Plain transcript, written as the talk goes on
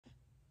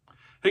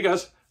Hey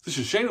guys, this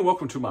is Shane and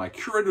welcome to my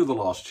Curator of the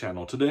Lost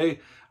channel. Today,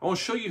 I want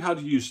to show you how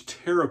to use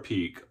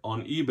Terapeak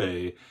on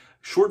eBay.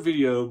 Short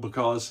video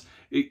because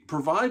it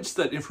provides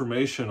that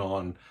information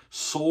on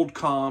sold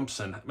comps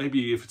and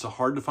maybe if it's a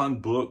hard to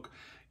find book,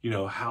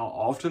 how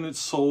often it's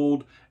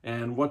sold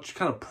and what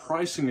kind of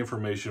pricing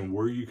information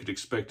where you could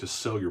expect to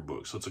sell your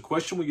book. So it's a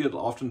question we get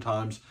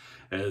oftentimes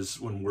as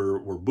when we're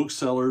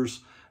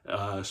booksellers,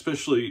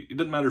 especially, it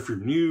doesn't matter if you're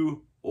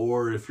new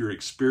or if you're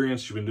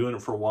experienced, you've been doing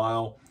it for a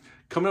while.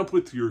 Coming up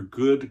with your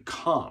good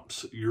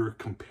comps, your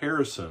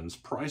comparisons,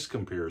 price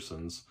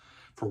comparisons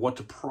for what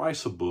to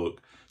price a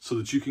book so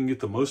that you can get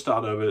the most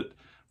out of it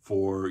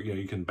for,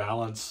 you can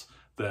balance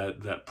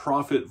that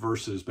profit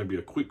versus maybe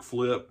a quick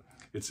flip.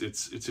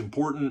 It's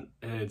important,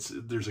 and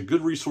there's a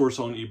good resource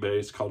on eBay.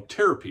 It's called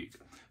Terapeak.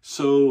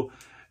 So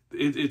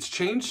it's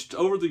changed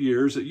over the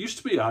years. It used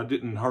to be I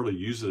didn't hardly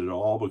use it at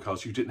all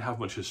because you didn't have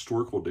much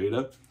historical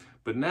data,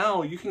 but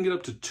now you can get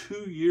up to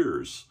 2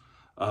 years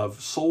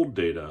of sold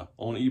data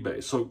on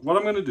eBay. So what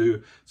I'm going to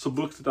do, it's a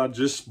book that I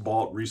just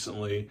bought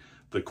recently,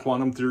 The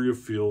Quantum Theory of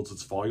Fields.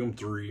 It's volume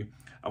 3.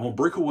 I'm going to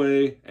break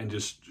away and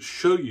just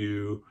show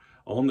you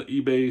on the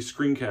eBay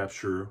screen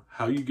capture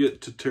how you get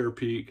to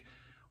Terapeak,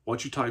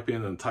 what you type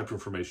in, and the type of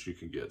information you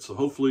can get. So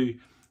hopefully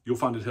you'll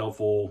find it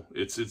helpful.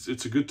 It's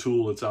a good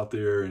tool. It's out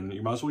there and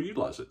you might as well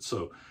utilize it.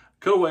 So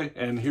cut away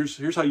and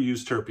here's how you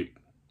use Terapeak.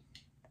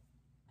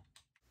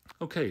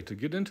 Okay, to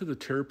get into the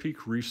Terapeak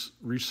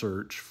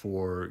research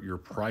for your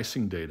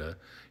pricing data,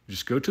 you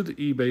just go to the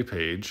eBay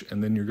page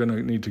and then you're going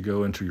to need to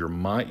go into your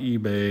My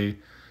eBay,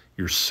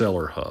 your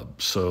Seller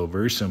Hub. So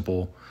very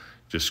simple,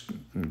 just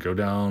go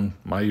down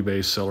My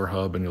eBay Seller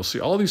Hub and you'll see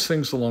all these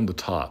things along the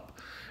top.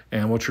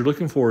 And what you're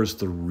looking for is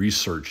the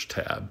Research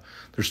tab.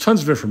 There's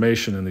tons of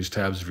information in these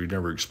tabs if you've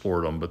never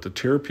explored them, but the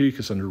Terapeak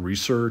is under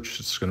Research.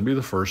 It's going to be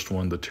the first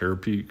one, the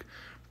Terapeak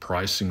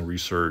Pricing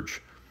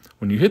Research.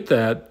 When you hit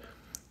that,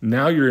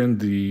 now you're in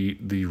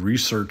the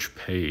research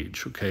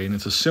page, okay? And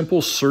it's a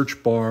simple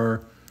search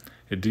bar.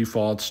 It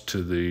defaults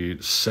to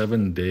the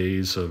 7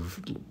 days of,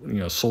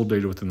 sold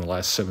data within the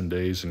last 7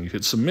 days, and you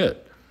hit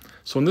submit.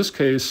 So in this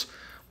case,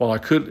 while I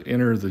could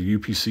enter the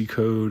UPC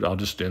code, I'll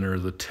just enter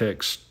the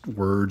text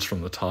words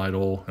from the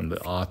title and the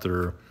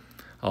author.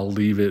 I'll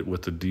leave it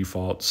with the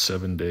default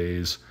 7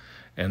 days,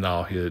 and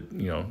I'll hit,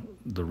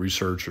 the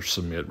research or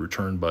submit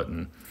return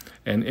button.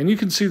 And you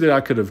can see that I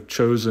could have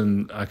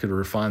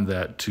refined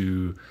that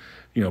to,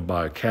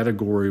 by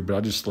category, but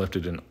I just left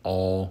it in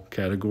all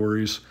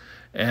categories.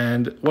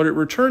 And what it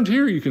returned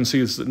here, you can see,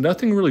 is that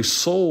nothing really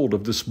sold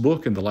of this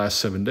book in the last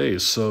 7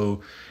 days.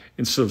 So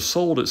instead of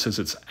sold, it says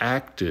it's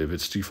active.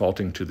 It's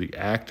defaulting to the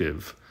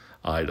active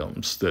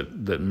items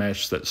that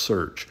match that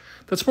search.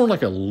 That's more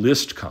like a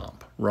list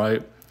comp,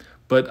 right?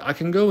 But I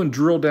can go and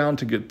drill down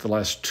to get the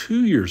last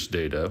 2 years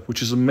data,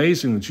 which is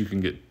amazing that you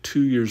can get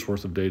 2 years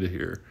worth of data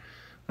here.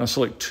 When I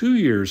select 2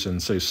 years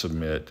and say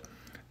submit,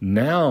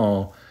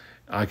 now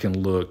I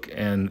can look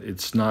and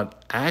it's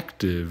not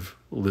active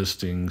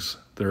listings.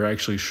 They're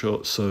actually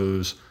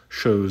shows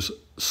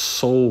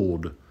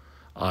sold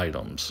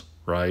items,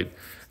 right?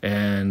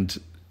 And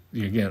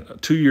again,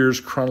 2 years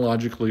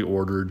chronologically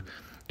ordered.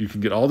 You can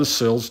get all the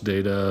sales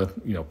data,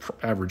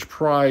 average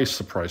price,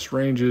 the price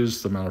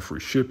ranges, the amount of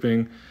free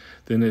shipping.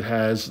 Then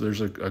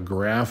there's a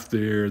graph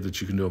there that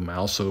you can do a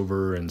mouse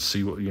over and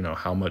see what,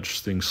 how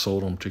much things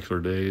sold on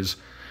particular days.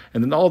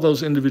 And then all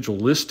those individual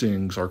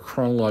listings are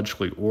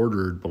chronologically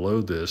ordered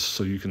below this,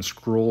 so you can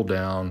scroll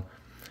down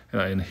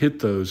and hit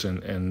those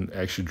and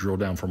actually drill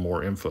down for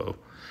more info.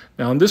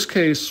 Now, in this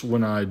case,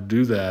 when I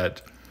do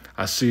that,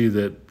 I see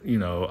that,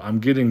 I'm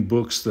getting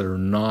books that are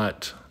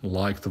not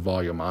like the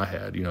volume I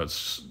had.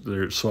 It's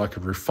there, so I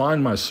could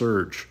refine my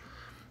search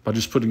by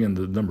just putting in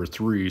the number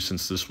 3,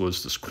 since this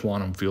was this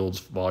Quantum Fields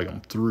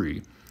volume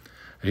 3.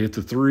 I hit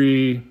the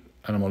 3,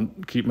 and I'm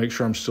going to make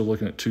sure I'm still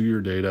looking at 2 year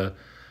data,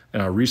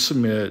 and I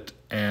resubmit,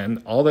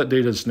 and all that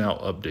data is now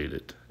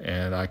updated,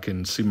 and I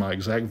can see my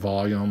exact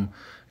volume,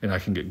 and I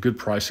can get good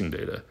pricing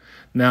data.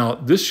 Now,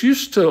 this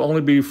used to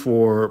only be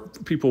for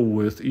people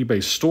with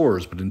eBay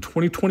stores, but in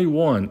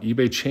 2021,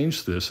 eBay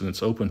changed this, and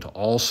it's open to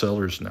all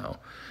sellers now.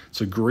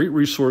 It's a great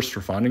resource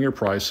for finding your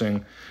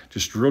pricing.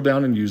 Just drill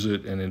down and use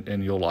it,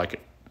 and you'll like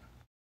it.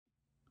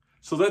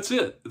 So that's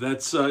it.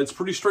 It's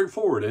pretty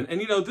straightforward.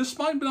 And this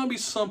might not be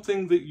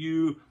something that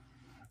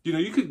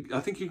I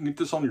think you can get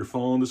this on your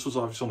phone. This was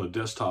obviously on a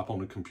desktop on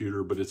a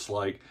computer, but it's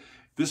like,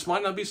 this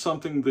might not be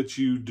something that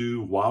you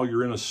do while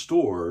you're in a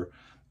store,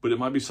 but it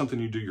might be something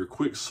you do your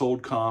quick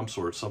sold comps,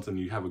 or it's something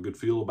you have a good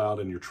feel about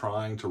and you're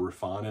trying to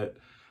refine it,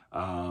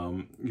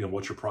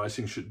 what your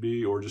pricing should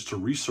be, or just to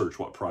research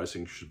what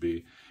pricing should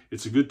be.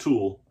 It's a good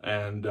tool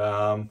and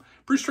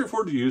pretty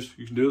straightforward to use.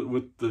 You can do it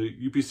with the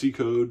UPC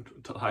code,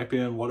 type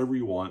in whatever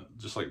you want,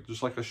 just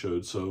like I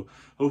showed. So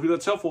hopefully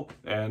that's helpful,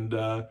 and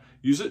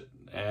use it,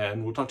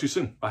 and we'll talk to you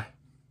soon. Bye.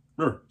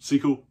 Remember, see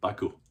cool, buy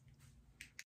cool.